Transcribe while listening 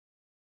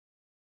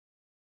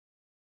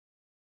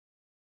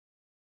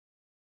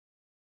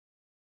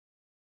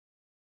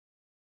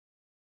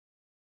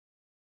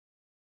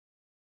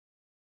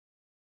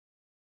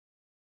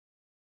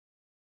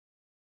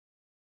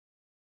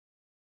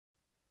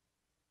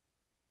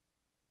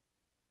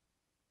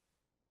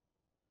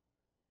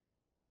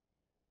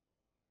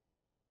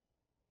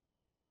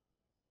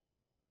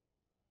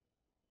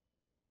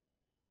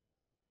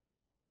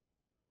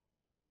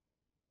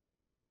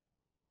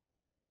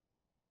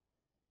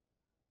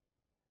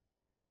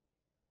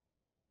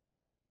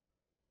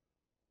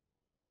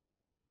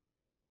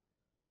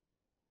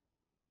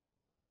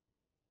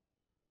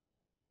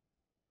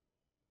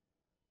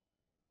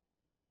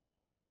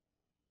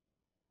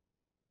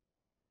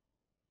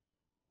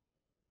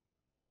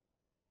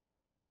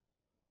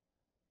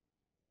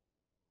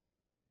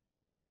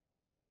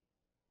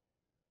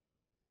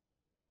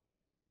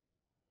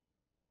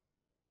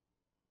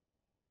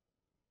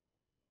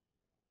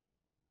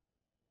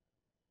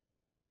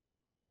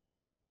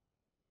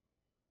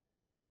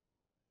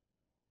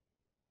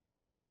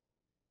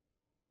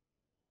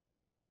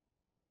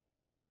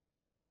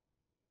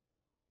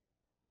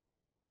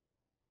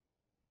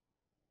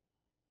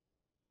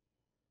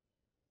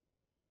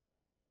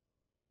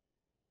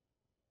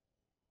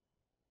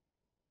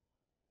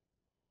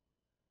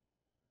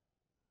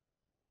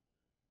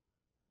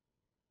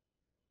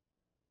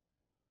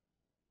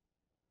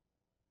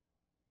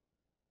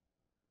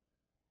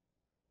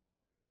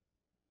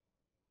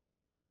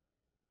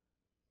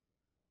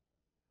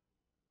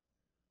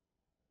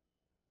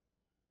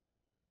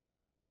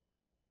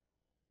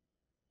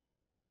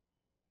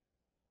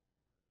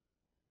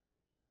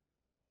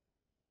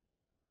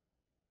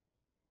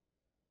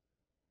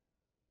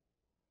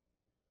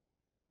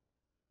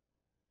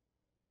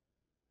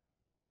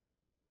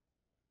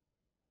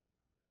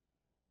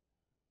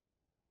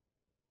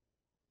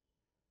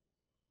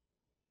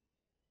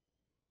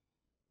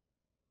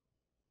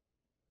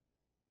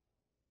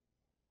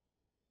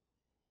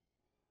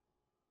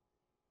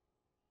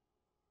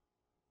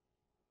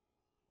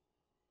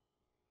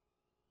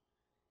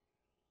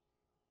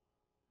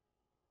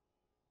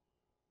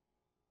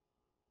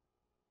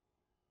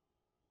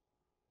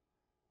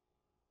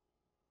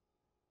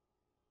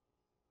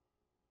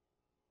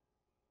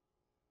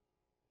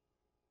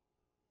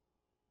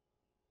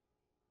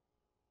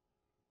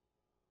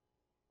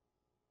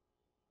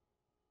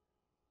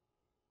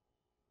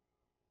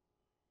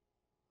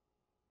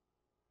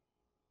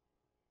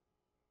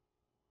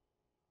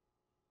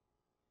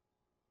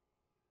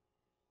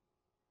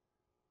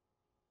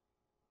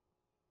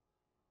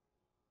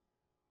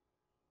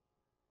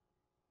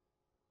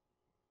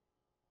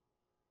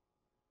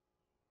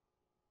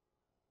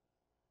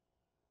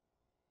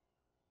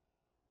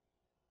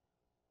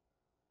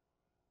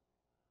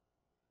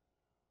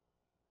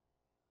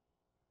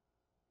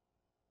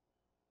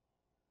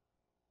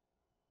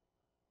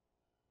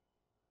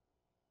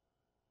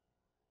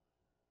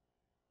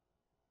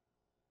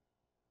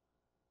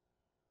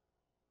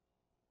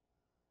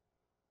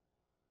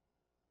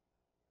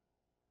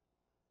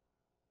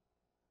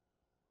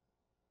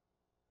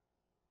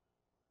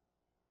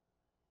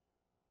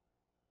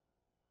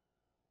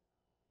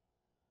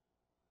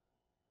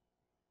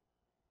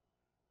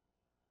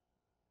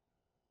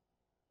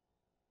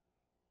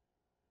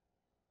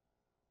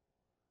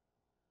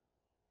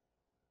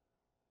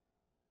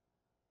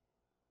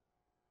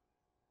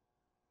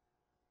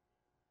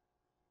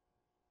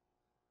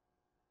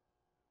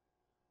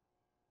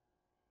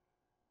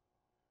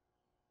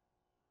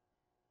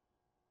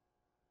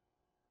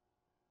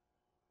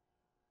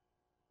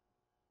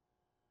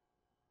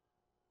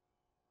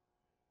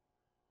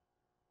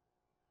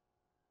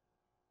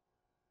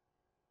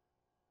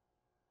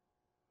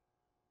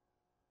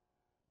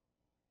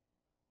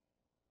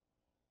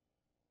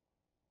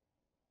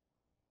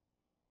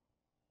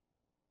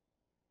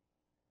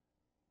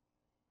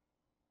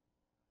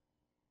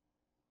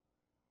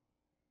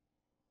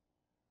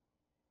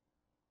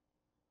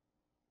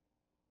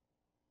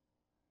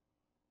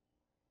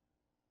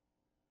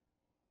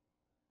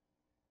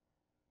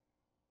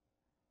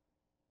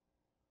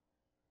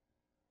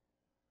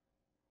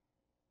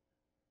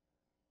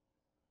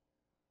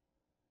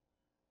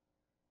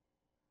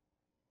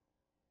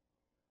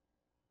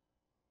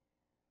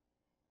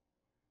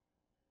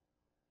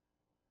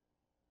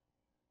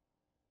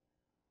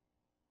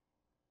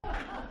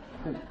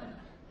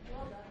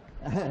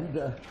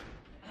And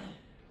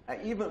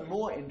even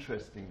more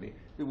interestingly,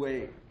 the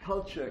way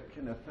culture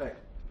can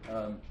affect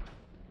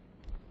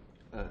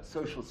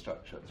social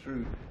structure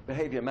through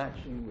behavior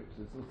matching, which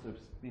there's also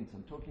been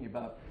some talking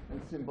about,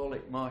 and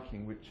symbolic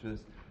marking, which was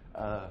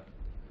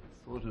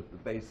sort of the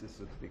basis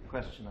of the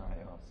question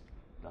I asked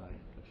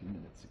a few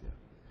minutes ago.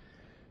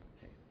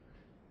 Okay.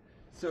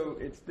 So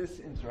it's this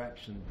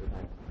interaction that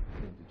I'm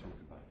going to talk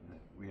about and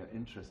that we are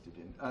interested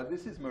in.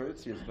 This is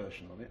Maurizio's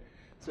version of it.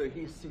 So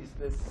he sees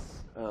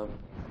this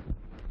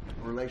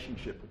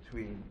relationship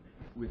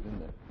within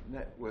the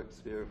network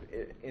sphere of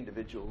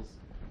individuals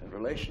and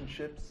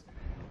relationships,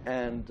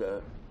 and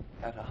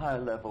at a higher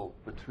level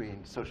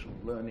between social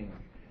learning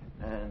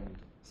and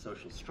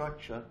social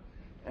structure,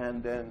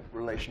 and then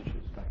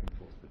relationships back and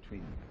forth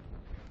between them.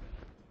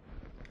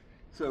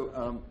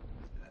 So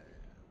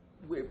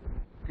we're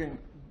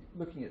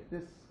looking at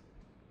this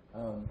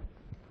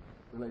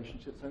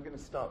relationship. So I'm going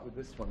to start with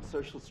this one,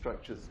 social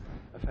structures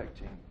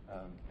affecting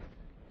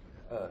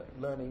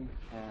learning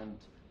and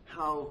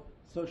how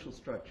social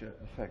structure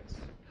affects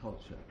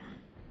culture.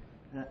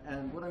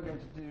 And what I'm going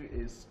to do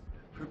is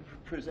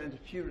present a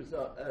few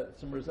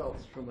some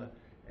results from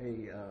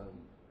a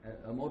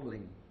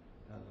modeling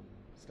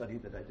study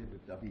that I did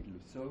with David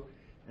Lousseau,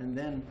 and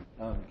then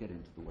get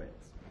into the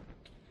ways.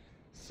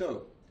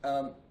 So,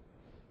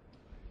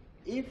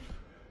 if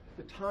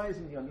the ties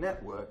in your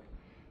network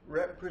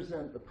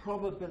represent the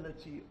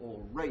probability or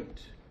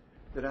rate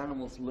that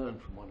animals learn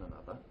from one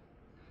another,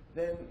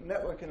 then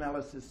network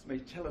analysis may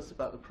tell us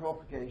about the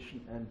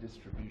propagation and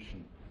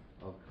distribution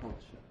of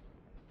culture.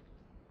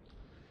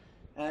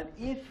 And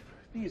if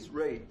these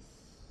rates,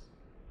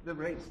 the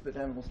rates that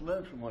animals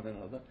learn from one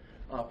another,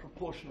 are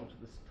proportional to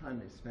the time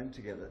they spend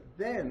together,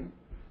 then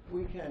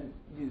we can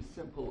use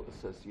simple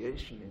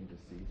association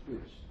indices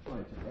which try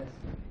to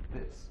estimate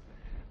this.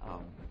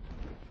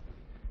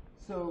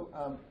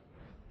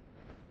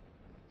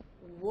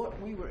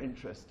 What we were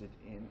interested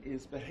in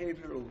is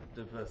behavioral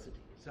diversity.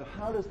 So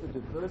how does the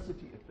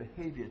diversity of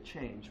behavior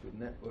change with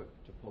network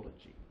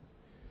topology?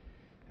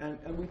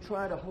 And we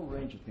tried a whole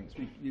range of things.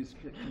 We used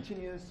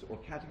continuous or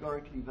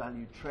categorically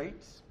valued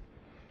traits.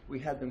 We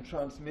had them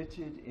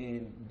transmitted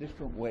in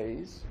different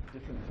ways,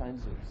 different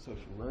kinds of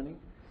social learning.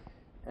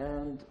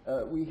 And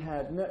we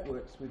had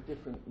networks with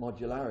different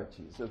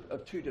modularities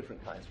of two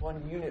different kinds.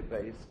 One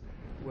unit-based,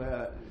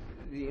 where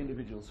the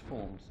individuals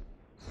formed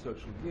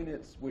social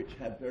units which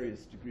had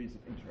various degrees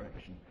of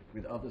interaction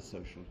with other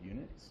social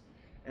units,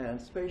 and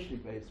spatially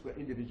based, where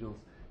individuals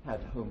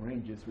had home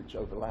ranges which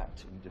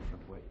overlapped in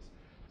different ways.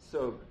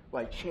 So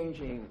by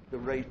changing the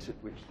rate at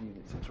which the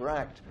units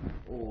interact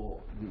or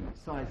the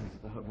sizes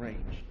of the home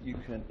range, you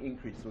can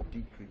increase or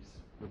decrease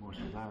the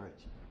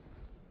modularity.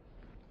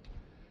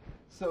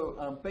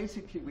 So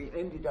basically we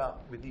ended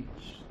up with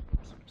each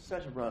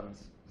set of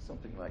runs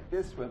something like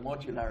this, where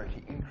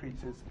modularity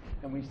increases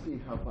and we see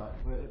how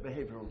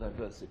behavioral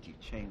diversity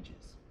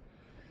changes.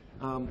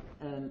 And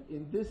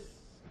in this,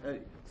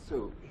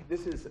 so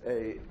this is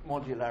a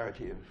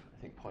modularity of,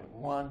 I think,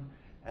 0.1,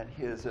 and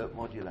here's a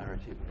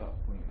modularity of about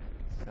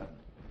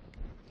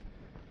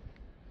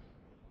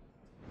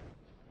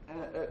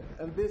 0.7.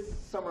 And this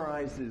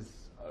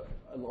summarizes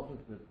a lot of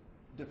the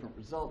different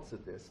results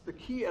of this. The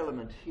key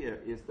element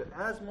here is that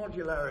as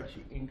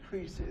modularity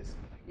increases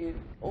in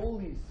all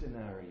these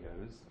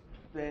scenarios,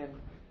 then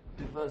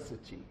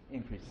diversity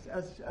increases,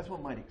 as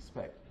one might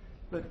expect.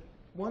 But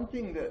one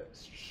thing that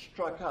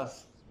struck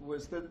us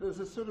was that there's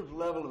a sort of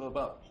level of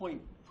about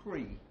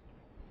 0.3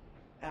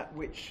 at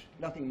which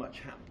nothing much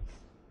happens.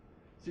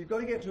 So you've got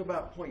to get to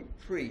about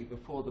 0.3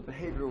 before the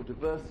behavioral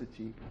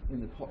diversity in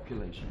the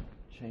population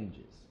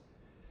changes.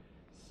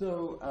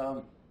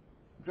 So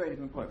greater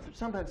than 0.3.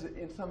 Sometimes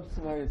in some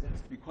scenarios it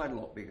has to be quite a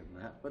lot bigger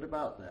than that, but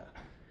about there.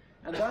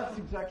 And that's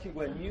exactly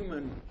where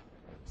Newman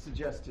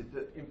suggested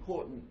that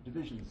important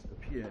divisions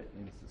appear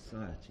in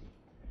society.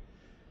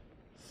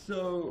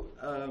 So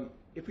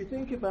if we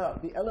think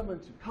about the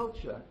element of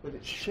culture, that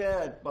it's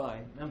shared by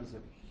members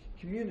of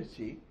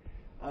community,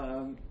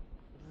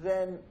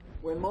 then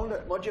when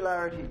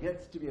modularity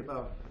gets to be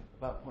about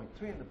 0.3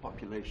 in the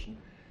population,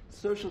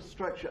 social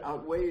structure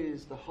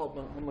outweighs the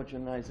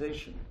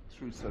homogenization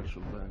through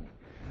social learning.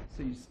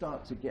 So you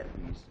start to get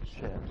these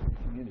shared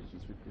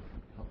communities with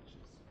different cultures.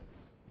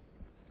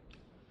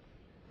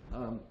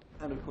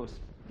 And of course,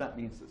 that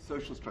means that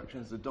social structure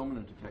has a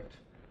dominant effect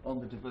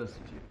on the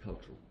diversity of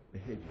cultural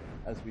behavior,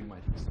 as we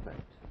might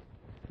expect.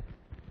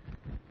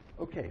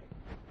 Okay,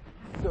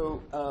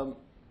 so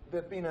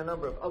there have been a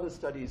number of other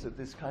studies of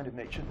this kind of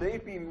nature.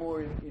 They've been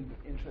more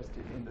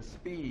interested in the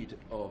speed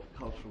of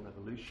cultural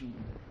evolution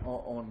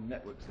on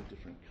networks of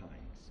different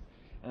kinds.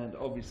 And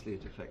obviously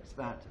it affects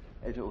that.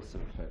 It also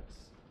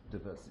affects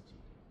diversity.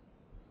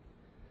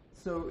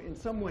 So in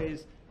some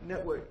ways,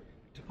 network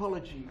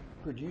topology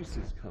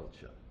produces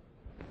culture.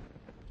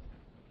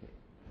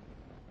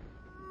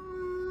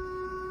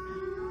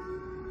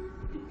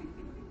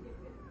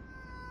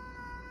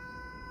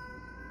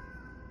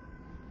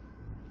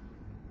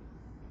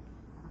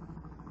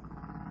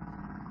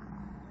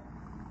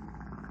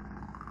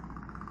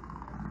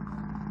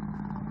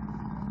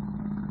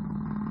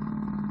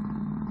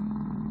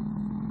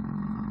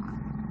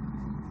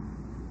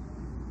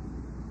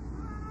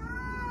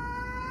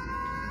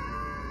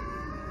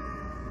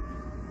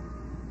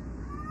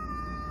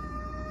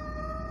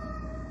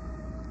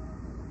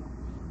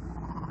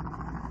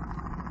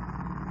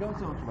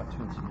 goes on for about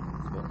 20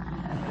 minutes. But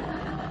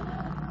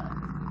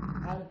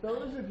and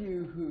those of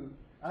you who,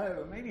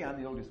 maybe I'm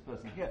the oldest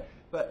person here,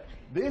 but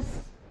this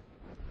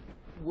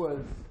was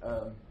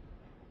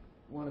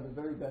one of the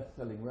very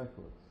best-selling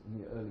records in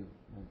the early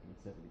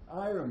 1970s.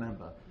 I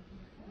remember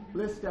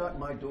blissed out in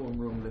my dorm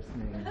room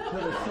listening to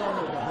the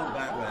song of the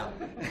Humpback Whale.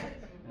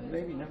 And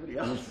maybe nobody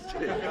else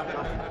did.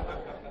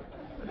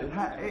 It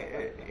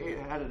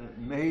had a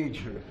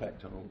major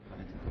effect on all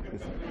kinds of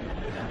listeners.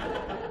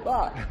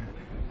 But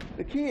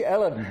the key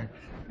element,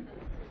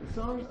 the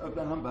song of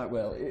the Humpback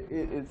Whale,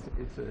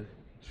 it's a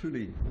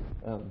truly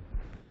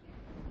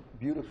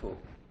beautiful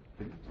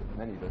thing to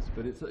many of us,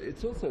 but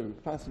it's also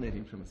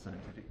fascinating from a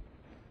scientific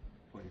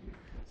point of view.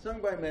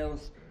 Sung by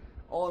males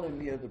on and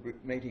near the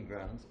mating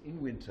grounds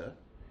in winter,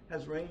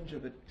 has range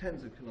of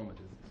tens of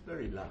kilometers. It's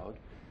very loud.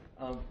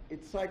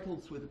 It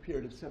cycles with a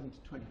period of 7 to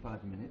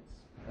 25 minutes,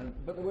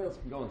 but the whales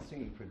can go on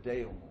singing for a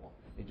day or more.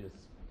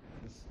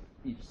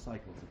 Each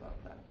cycle's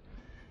about that.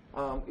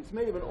 It's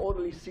made of an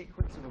orderly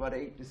sequence of about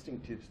 8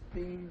 distinctive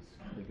themes.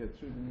 They go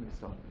through them, they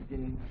start at the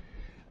beginning.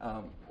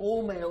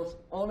 All males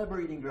on a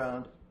breeding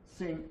ground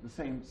sing the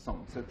same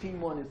song. So theme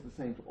 1 is the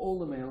same for all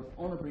the males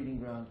on a breeding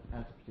ground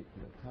at a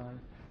particular time.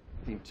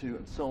 Theme 2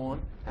 and so on,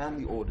 and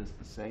the order's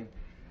the same.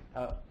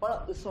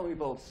 But the song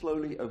evolves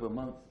slowly over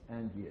months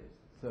and years.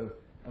 So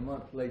a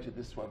month later,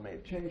 this one may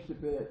have changed a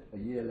bit. A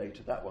year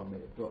later, that one may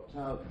have dropped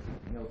out.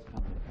 Something else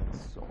comes in, and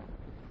so on.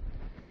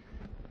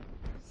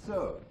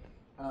 So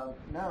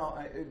now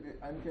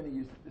I'm going to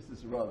use this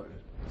as a rather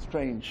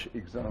strange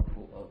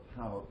example of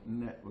how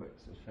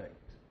networks affect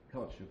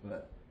culture,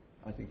 but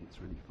I think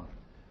it's really fun.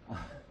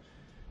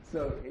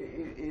 So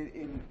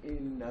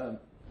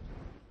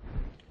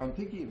I'm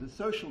thinking of the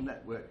social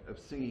network of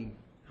singing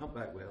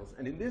humpback whales,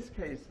 and in this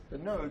case, the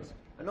nodes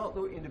are not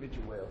the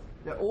individual whales,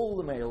 they're all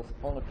the males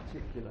on a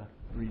particular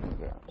breeding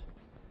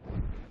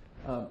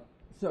ground.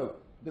 So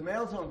the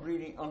males on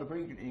a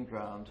breeding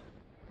ground,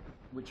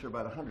 which are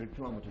about 100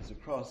 kilometers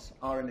across,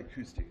 are in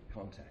acoustic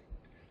contact.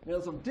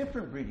 Males on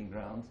different breeding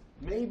grounds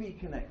may be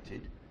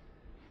connected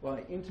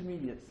by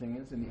intermediate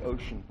singers in the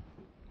ocean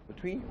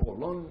between, or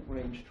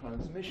long-range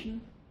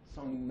transmission.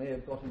 Song may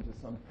have got into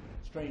some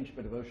strange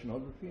bit of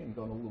oceanography and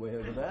gone all the way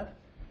over that.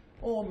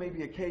 Or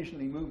maybe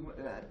occasionally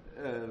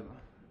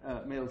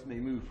males may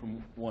move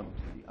from one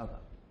to the other.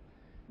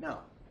 Now,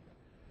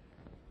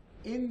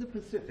 in the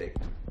Pacific,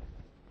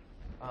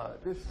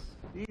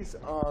 these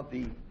are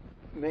the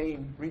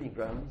main breeding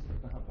grounds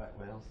of the humpback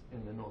whales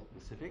in the North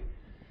Pacific.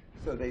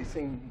 So they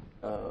sing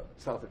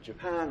south of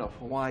Japan, off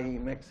Hawaii,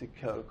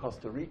 Mexico,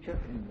 Costa Rica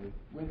in the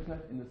winter.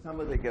 In the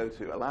summer, they go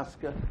to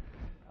Alaska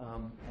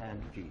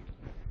and feed.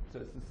 So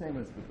it's the same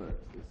as the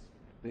birds.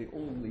 They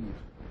all leave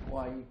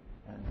Hawaii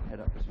and head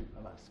up to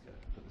Alaska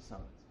for the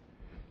summers.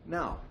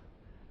 Now,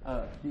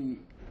 the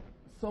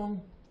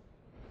song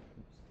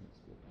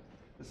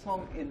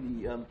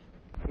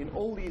in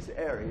all these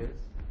areas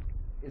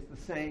is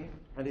the same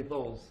and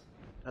evolves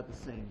at the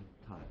same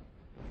time.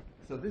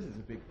 So this is a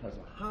big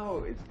puzzle.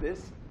 How is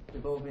this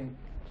evolving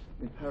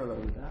in parallel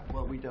with that?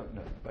 Well, we don't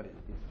know, but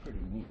it's pretty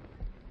neat.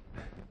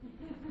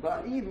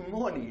 But even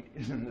more neat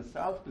is in the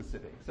South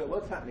Pacific. So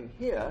what's happening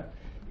here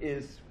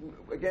is,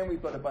 again,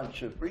 we've got a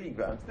bunch of breeding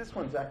grounds. This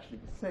one's actually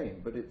the same,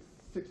 but it's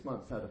 6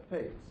 months out of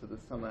phase. So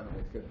there's some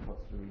animals go to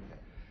Costa Rica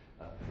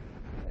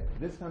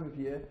this time of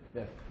year.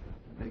 They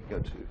go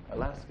to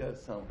Alaska.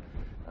 Some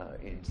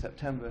in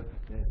September,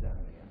 they're down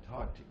in the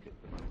Antarctic at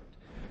the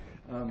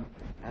moment.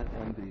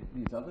 And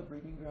these other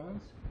breeding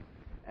grounds.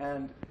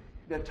 And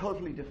they're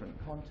totally different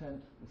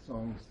content. The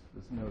songs,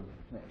 there's no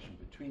connection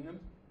between them.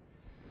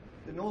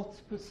 The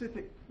North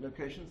Pacific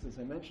locations, as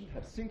I mentioned,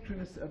 have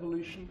synchronous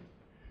evolution.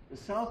 The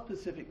South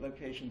Pacific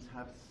locations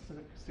have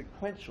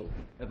sequential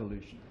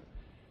evolution.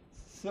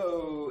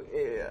 So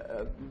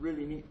a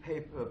really neat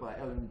paper by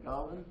Ellen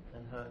Garland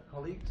and her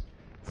colleagues.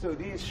 So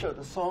these show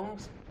the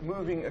songs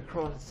moving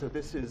across. So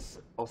this is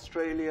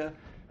Australia.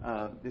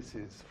 This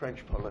is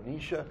French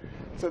Polynesia.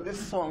 So this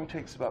song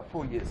takes about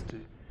 4 years to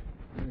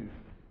move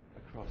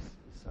across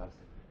the South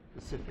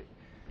Pacific.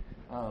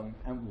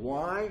 And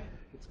why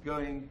it's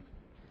going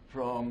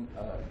from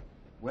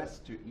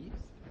west to east,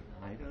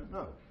 I don't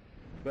know.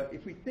 But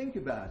if we think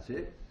about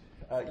it,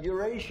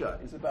 Eurasia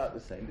is about the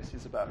same. This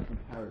is about from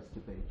Paris to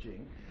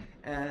Beijing.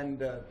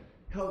 And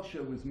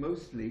culture was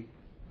mostly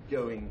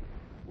going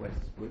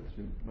westward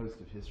through most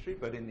of history,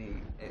 but in the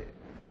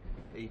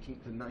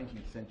 18th and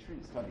 19th century,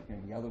 it started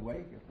going the other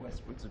way,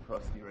 westwards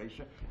across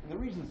Eurasia. And the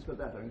reasons for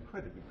that are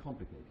incredibly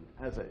complicated,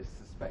 as I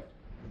suspect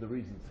the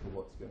reasons for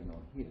what's going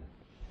on here.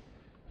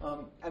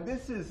 And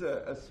this is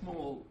a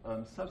small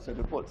subset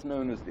of what's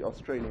known as the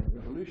Australian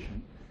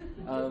Revolution,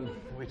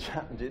 which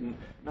happened in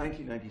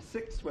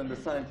 1996 when the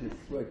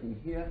scientists working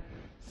here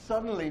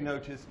suddenly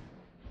noticed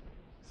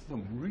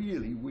some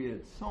really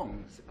weird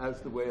songs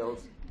as the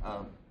whales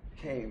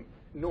came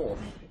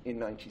north in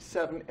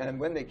 97, and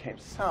when they came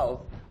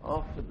south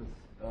after the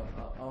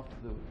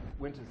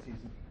winter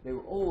season, they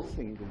were all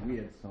singing the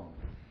weird song.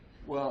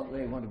 Well,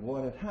 they wondered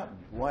what had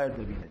happened. Why had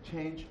there been a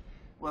change?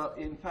 Well,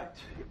 in fact,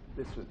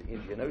 this was the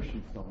Indian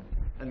Ocean song,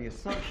 and the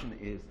assumption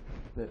is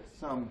that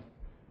some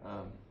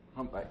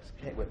humpbacks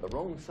went the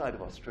wrong side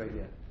of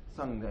Australia,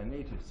 sung their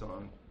native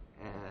song,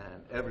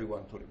 and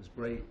everyone thought it was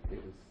great.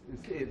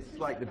 It's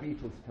like the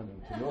Beatles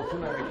coming to North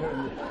America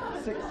in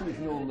the 60s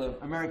and all the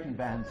American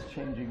bands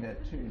changing their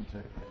tune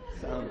to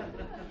sound.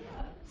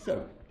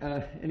 So,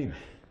 anyway,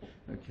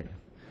 okay.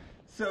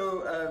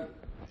 So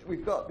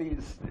we've got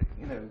these,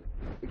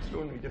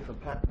 extraordinarily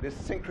different patterns. This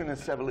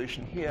synchronous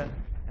evolution here,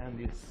 and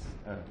this.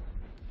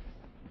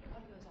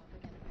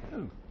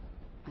 Oh,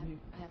 I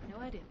have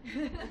no idea.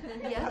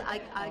 Yes,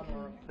 I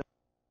can.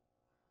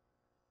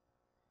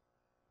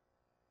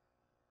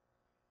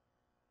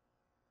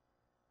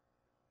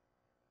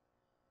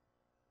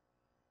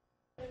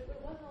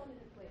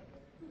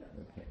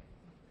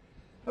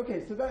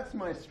 Okay, so that's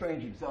my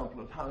strange example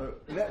of how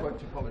network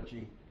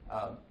topology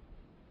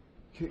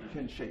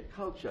can shape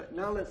culture.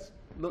 Now let's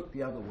look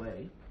the other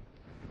way.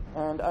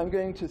 And I'm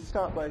going to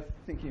start by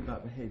thinking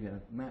about behavior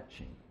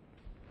matching.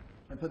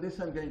 And for this,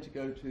 I'm going to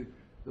go to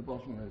the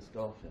bottlenose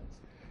dolphins.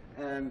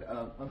 And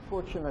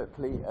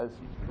unfortunately, as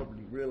you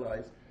probably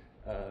realize,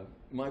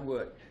 my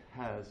work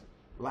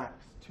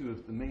lacks two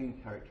of the main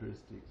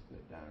characteristics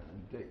that Darren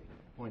and Dick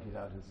pointed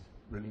out as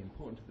really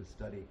important to the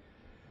study.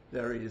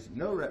 There is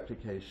no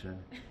replication,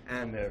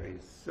 and there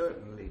is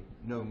certainly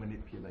no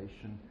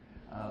manipulation.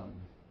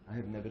 I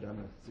have never done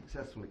a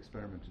successful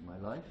experiment in my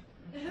life,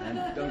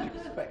 and don't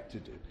expect to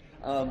do.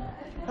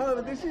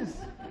 However, this is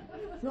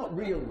not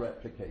real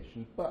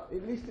replication, but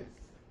at least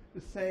it's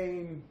the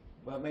same,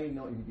 well, it may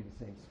not even be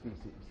the same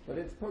species, but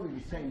it's probably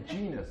the same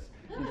genus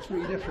in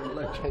 3 different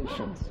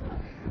locations.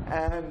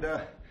 And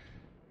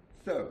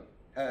so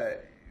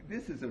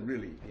this is a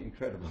really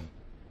incredible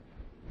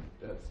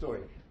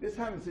story. This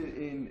happens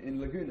in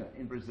Laguna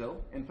in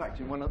Brazil, in fact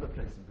in one other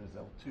place in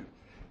Brazil too,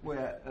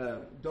 where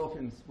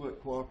dolphins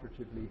work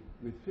cooperatively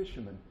with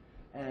fishermen,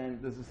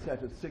 and there's a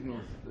set of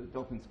signals that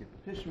dolphins give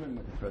the fishermen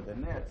when they throw their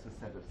nets, a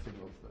set of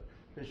signals that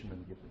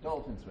fishermen give the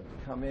dolphins when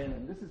they come in,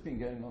 and this has been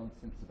going on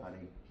since about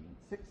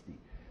 1860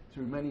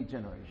 through many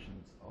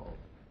generations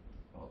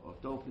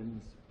of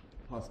dolphins,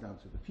 passed down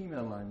through the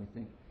female line, we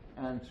think,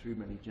 and through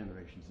many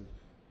generations of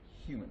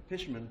human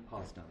fishermen,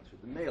 passed down through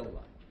the male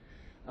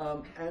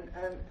line. And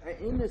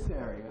in this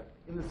area,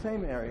 in the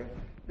same area,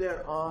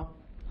 there are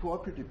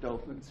cooperative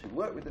dolphins who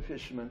work with the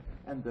fishermen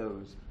and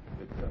those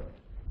that don't.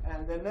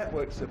 And their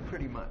networks are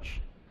pretty much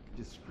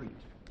discrete.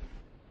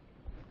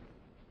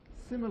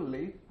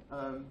 Similarly,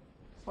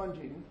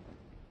 sponging,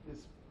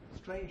 this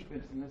strange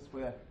business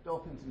where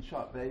dolphins in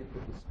Shark Bay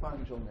put the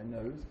sponge on their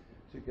nose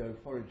to go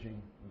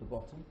foraging at the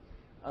bottom.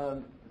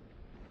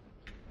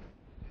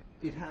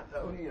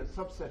 Only a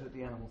subset of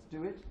the animals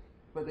do it,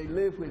 but they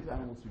live with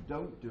animals who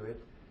don't do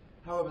it.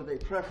 However, they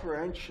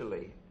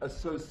preferentially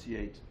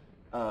associate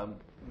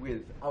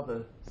with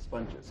other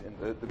sponges, in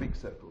the big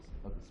circles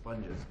of the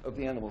sponges, of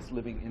the animals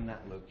living in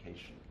that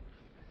location.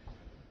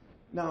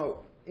 Now,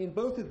 in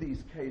both of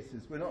these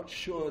cases, we're not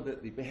sure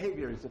that the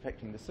behavior is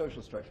affecting the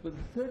social structure, but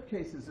the third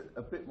case is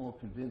a bit more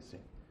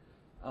convincing.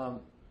 And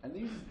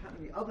these happen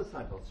on the other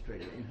side of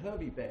Australia, in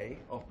Hervey Bay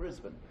off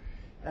Brisbane.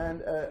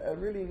 And a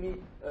really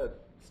neat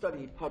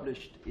study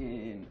published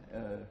in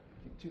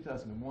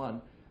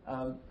 2001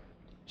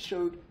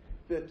 showed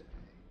that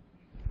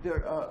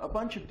there are a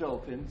bunch of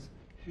dolphins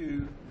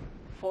who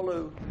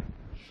follow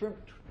shrimp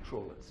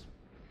trawlers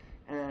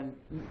and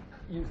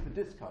use the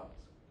discards.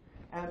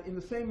 And in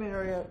the same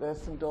area, there's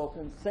some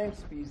dolphins, same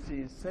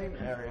species, same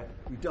area,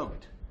 who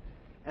don't.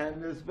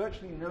 And there's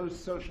virtually no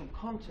social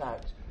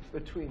contact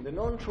between the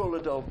non-trawler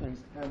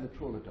dolphins and the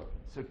trawler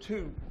dolphins. So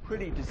 2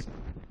 pretty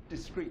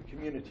discrete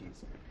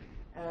communities.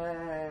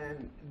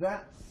 And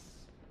that's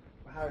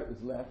how it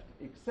was left,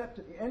 except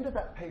at the end of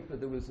that paper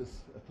there was a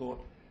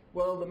thought,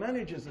 well, the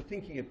managers are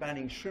thinking of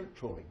banning shrimp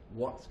trawling.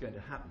 What's going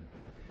to happen?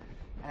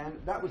 And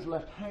that was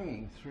left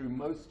hanging through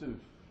most of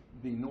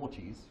the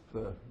noughties,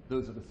 for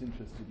those of us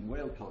interested in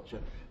whale culture,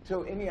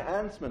 till Inya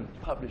Ansman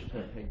published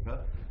her paper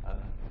a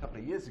couple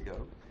of years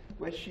ago,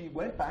 where she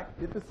went back,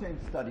 did the same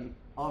study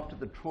after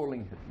the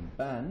trawling had been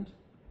banned,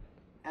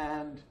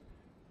 and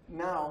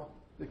now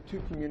the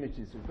 2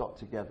 communities have got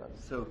together.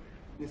 So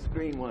this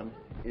green one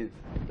is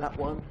that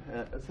one,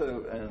 and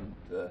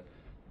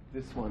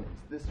this one is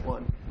this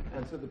one,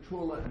 and so the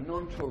trawler and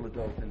non-trawler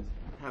dolphins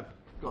have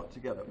got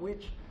together,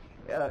 which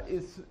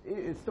is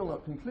still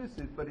not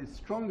conclusive, but is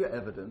stronger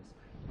evidence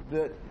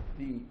that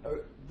the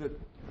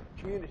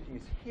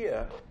communities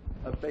here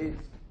are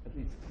based, at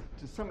least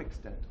to some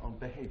extent, on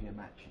behavior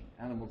matching,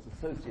 animals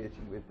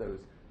associating with those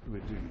who are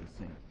doing the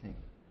same thing.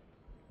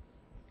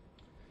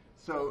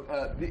 So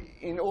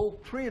in all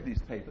 3 of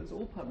these papers,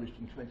 all published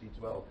in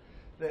 2012,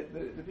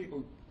 the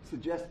people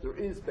suggest there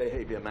is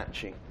behavior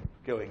matching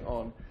going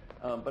on,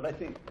 but I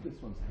think this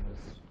one's the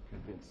most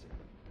convincing.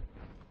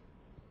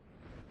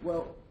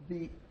 Well,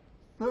 the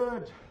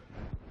third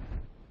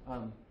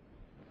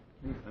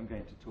group I'm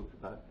going to talk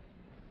about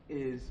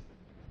is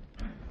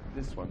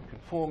this one,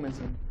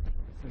 conformism,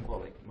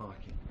 symbolic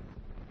marking.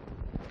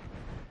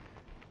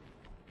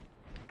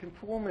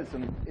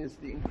 conformism is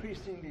the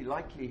increasingly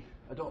likely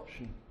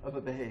adoption of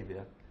a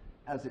behavior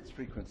as its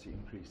frequency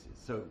increases,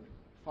 so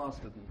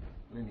faster than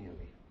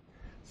linearly.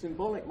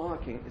 Symbolic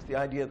marking is the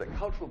idea that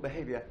cultural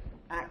behavior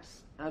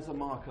acts as a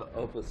marker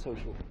of a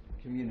social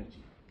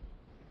community.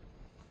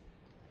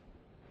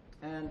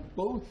 And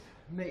both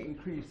may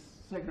increase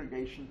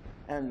segregation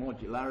and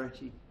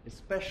modularity,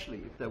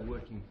 especially if they're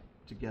working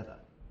together.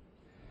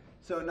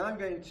 So now I'm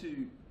going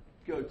to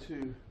go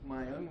to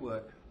my own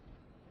work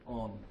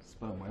on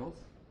sperm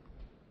whales.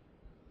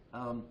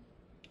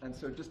 And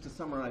so just to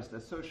summarize their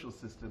social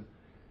system,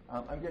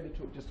 I'm going to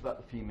talk just about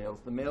the females.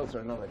 The males are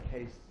another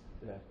case.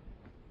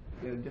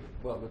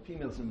 Well, the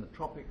females in the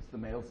tropics, the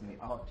males in the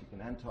Arctic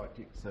and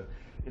Antarctic, so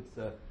it's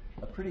a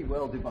pretty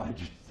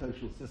well-divided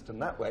social system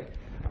that way.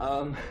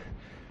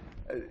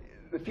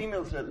 The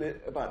females are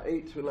about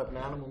 8 to 11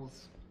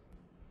 animals,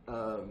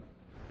 form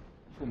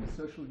a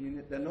social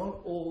unit. They're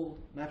not all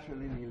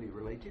matrilineally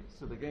related,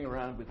 so they're going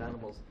around with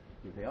animals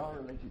who they are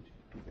related to,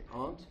 who they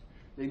aren't.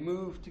 They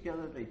move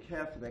together, they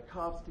care for their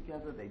calves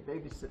together, they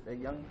babysit their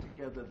young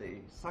together,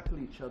 they suckle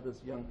each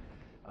other's young,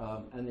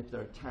 and if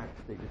they're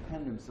attacked, they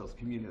defend themselves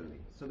communally.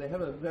 So they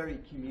have a very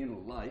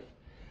communal life.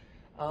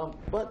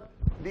 But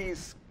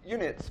these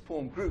units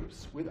form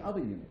groups with other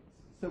units.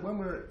 So when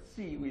we're at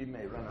sea, we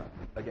may run up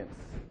against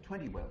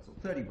 20 whales or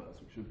 30 whales,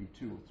 which would be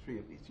 2 or 3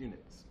 of these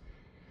units.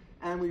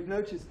 And we've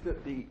noticed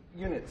that the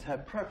units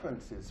have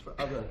preferences for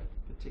other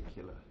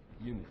particular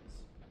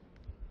units.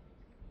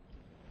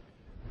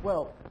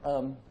 Well,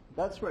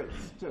 that's where it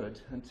stood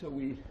until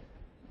we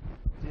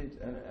did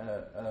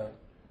a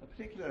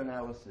particular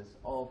analysis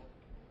of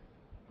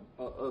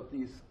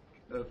these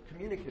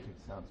communicative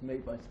sounds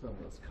made by sperm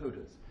whales'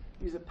 coders.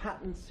 These are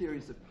patterned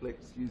series of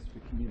clicks used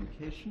for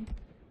communication.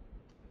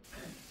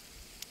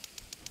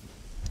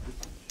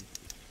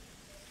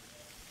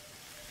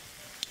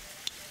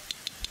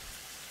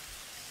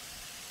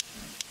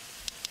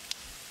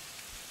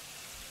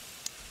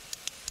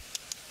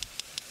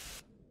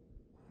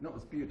 Not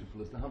as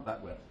beautiful as the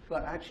humpback whale,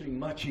 but actually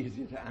much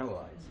easier to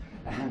analyze.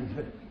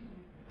 And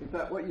in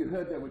fact, what you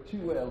heard there were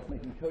 2 whales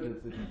making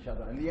codas with each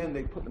other. In the end,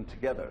 they put them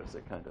together as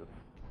a kind of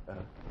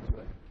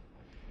way.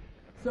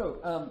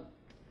 So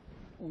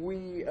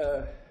we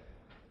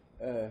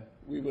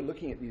were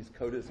looking at these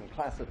codas and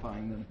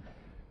classifying them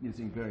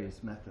using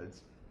various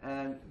methods.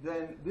 And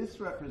then this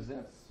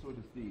represents sort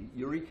of the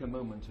eureka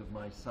moment of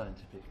my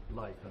scientific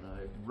life. And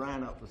I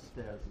ran up the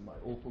stairs in my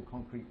awful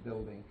concrete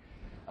building.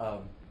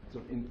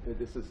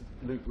 This is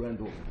Luke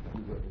Rendell,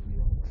 who worked with me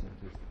on this.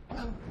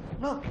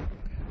 Look!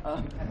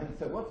 And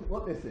so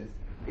what this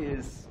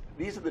is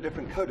these are the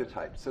different coda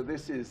types. So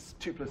this is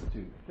 2 plus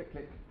 2, click,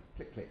 click,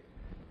 click, click.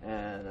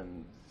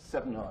 And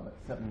 7R,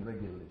 that's 7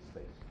 regularly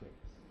spaced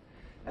clicks.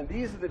 And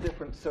these are the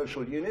different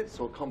social units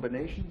or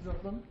combinations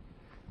of them.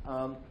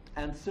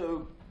 And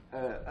so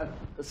a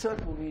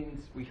circle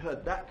means we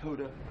heard that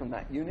coda from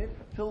that unit.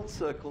 A filled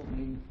circle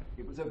means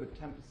it was over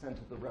 10%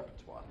 of the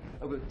repertoire.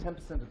 Over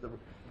 10% of the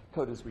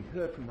codas we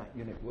heard from that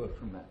unit were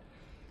from that.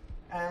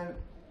 And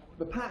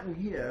the pattern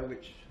here,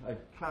 which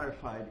I've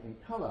clarified in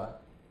color,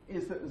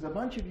 is that there's a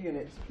bunch of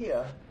units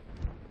here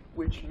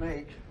which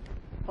make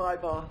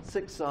 5R,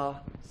 6R,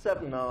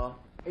 7R,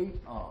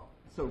 8R,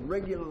 so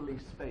regularly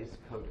spaced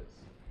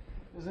codas.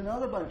 There's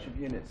another bunch of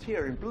units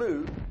here in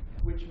blue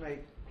which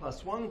make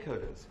 +1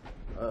 codas.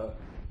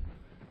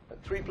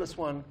 3 plus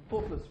 1,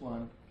 4 plus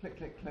 1, click,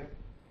 click, click,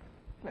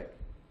 click.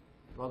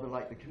 Rather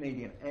like the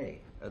Canadian A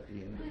at the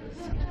end of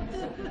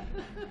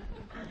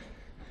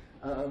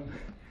this.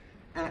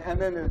 And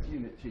then there's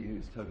unit 2,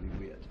 who's totally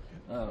weird.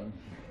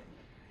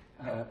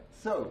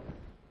 So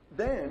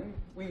then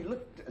we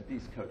looked at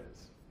these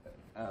codas.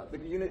 The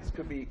units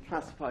could be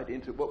classified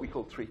into what we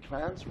call 3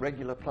 clans,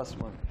 regular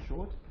 +1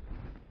 short.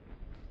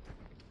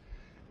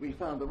 We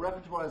found the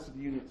repertoires of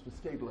the units were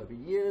stable over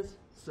years,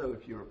 so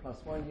if you're a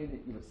 +1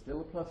 unit, you were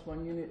still a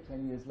 +1 unit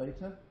 10 years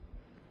later.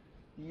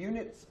 The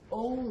units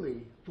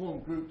only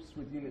formed groups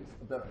with units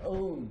of their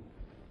own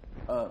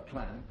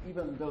clan,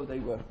 even though they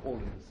were all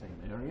in the same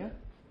area.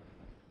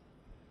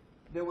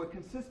 There were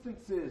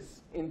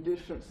consistencies in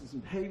differences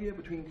in behavior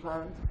between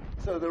clans.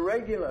 So the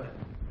regular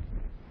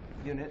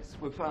units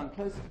were found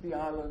closer to the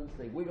islands.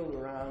 They wiggled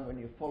around. When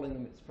you're following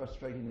them, it's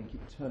frustrating. They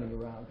keep turning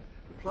around.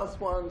 The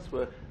 +1s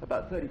were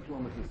about 30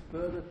 kilometers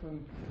further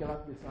from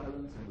Galapagos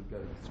Islands and would go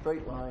in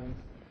straight lines.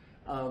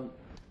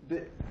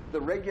 The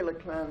regular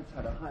clans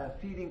had a higher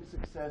feeding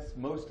success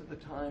most of the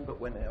time, but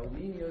when El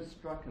Nino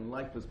struck and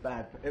life was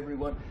bad for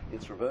everyone,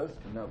 it's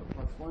reversed, and now the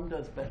 +1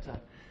 does better.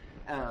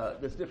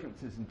 There's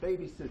differences in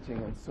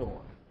babysitting and so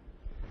on.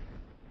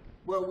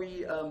 Well,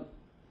 we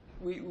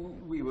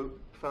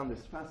found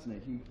this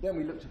fascinating. Then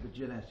we looked at the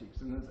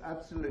genetics, and there's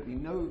absolutely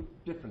no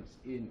difference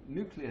in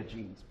nuclear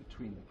genes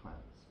between the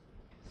clans.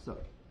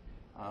 So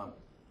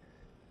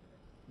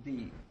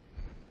the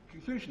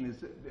conclusion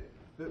is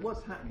that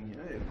what's happening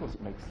here, of course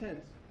it makes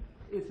sense,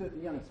 is that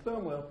the young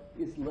sperm whale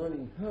is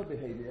learning her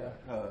behavior,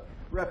 her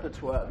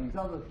repertoire, these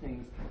other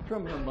things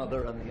from her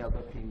mother and the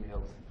other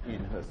females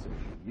in her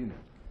social unit.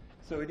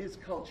 So it is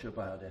culture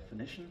by our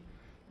definition,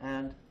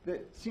 and there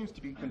seems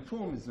to be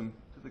conformism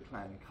to the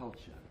clan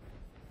culture.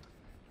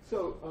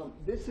 So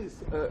this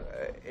is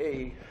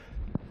a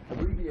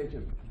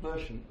abbreviated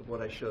version of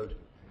what I showed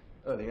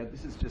earlier.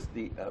 This is just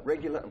the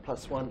regular and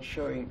 +1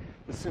 showing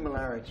the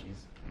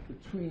similarities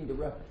between the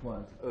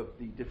repertoires of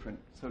the different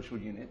social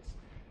units.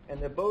 And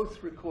they're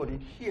both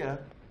recorded here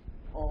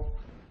of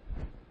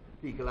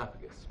the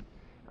Galapagos.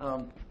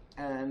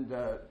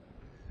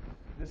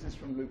 This is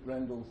from Luke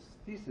Rendell's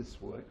thesis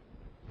work.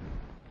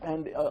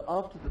 And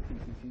after the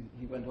thesis,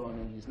 he went on,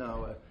 and he's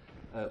now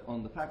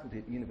on the faculty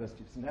at the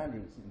University of St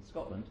Andrews in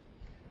Scotland.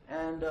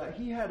 And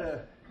he had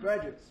a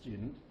graduate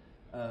student,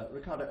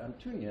 Ricardo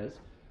Antunes,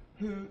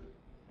 who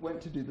went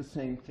to do the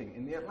same thing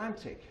in the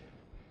Atlantic.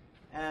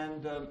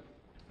 And,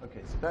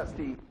 okay, so that's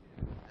the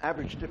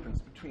average difference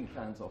between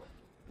clans off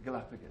the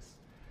Galapagos.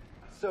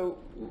 So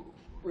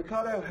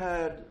Ricardo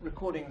had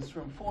recordings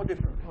from 4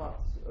 different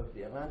parts of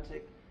the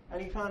Atlantic,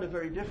 and he found a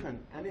very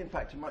different, and in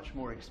fact a much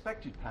more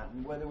expected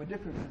pattern, where there were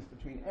differences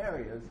between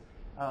areas,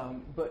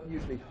 but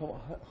usually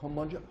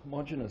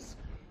homogeneous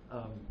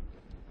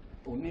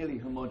or nearly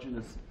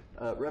homogeneous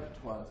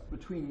repertoires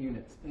between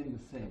units in the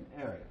same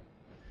area.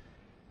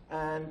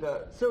 And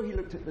so he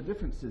looked at the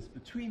differences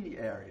between the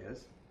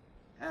areas,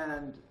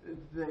 and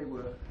they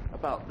were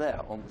about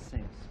there on the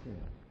same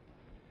scale.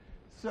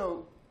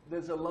 So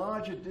there's a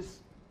larger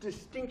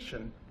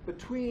distinction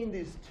between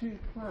these 2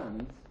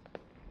 clans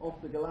of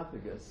the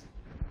Galapagos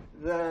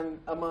than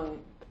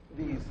among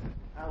these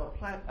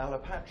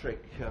allopatric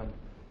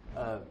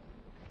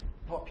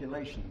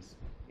populations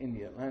in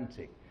the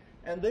Atlantic.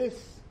 And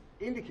this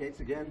indicates,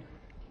 again,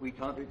 we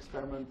can't do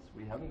experiments,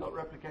 we haven't got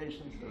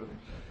replications,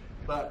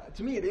 but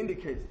to me it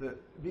indicates that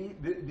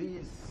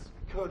these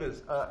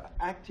coders are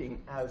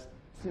acting as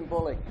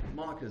symbolic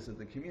markers of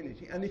the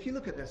community. And if you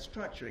look at their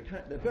structure,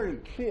 they're very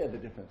clear, the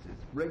differences.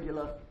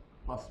 Regular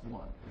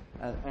 +1.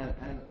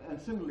 And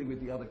similarly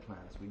with the other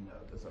clans we know.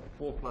 There's a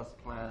 4+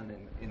 clan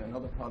in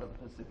another part of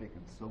the Pacific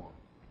and so on.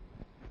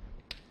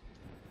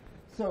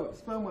 So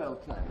sperm whale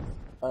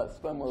clans,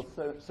 sperm whale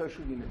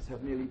social units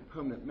have nearly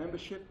permanent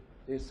membership.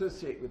 They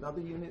associate with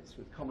other units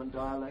with common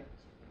dialect,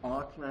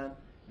 our clan,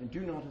 and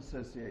do not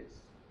associate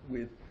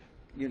with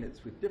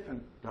units with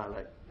different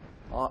dialect,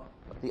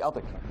 the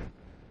other clan.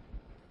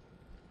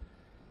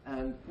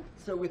 And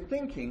so we're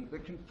thinking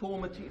that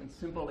conformity and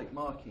symbolic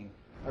marking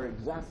are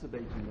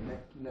exacerbating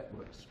the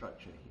network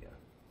structure here.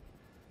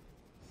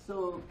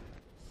 So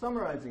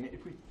summarizing it,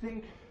 if we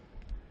think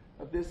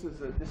of this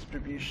as a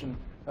distribution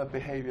of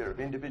behavior of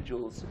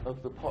individuals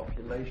of the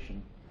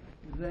population,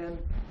 then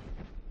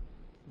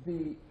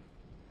the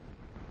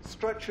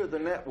structure of the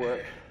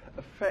network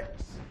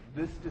affects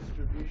this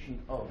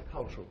distribution of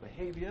cultural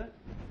behavior.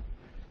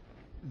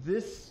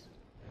 This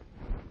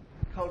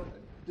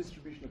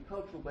distribution of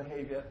cultural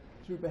behavior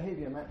through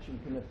behavior matching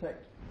can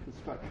affect the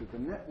structure of the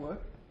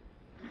network.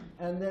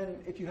 And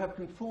then if you have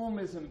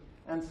conformism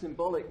and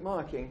symbolic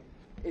marking,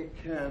 it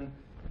can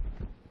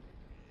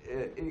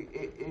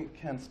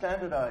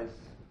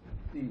standardize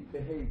the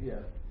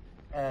behavior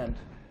and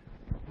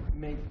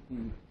make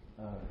the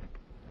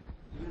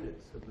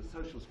units of the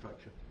social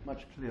structure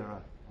much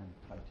clearer and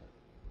tighter.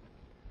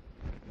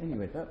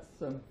 Anyway, that's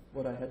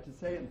what I had to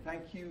say, and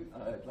thank you.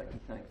 I'd like to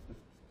thank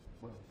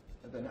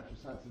the Natural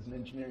Sciences and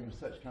Engineering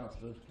Research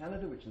Council of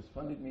Canada, which has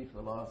funded me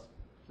for the last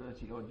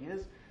 30-odd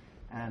years,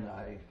 and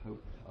I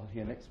hope I'll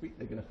hear next week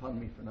they're going to fund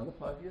me for another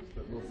 5 years,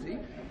 but we'll see.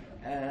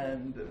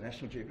 And the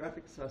National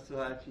Geographic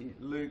Society,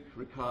 Luke,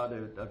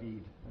 Ricardo,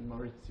 David, and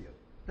Maurizio.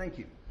 Thank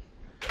you.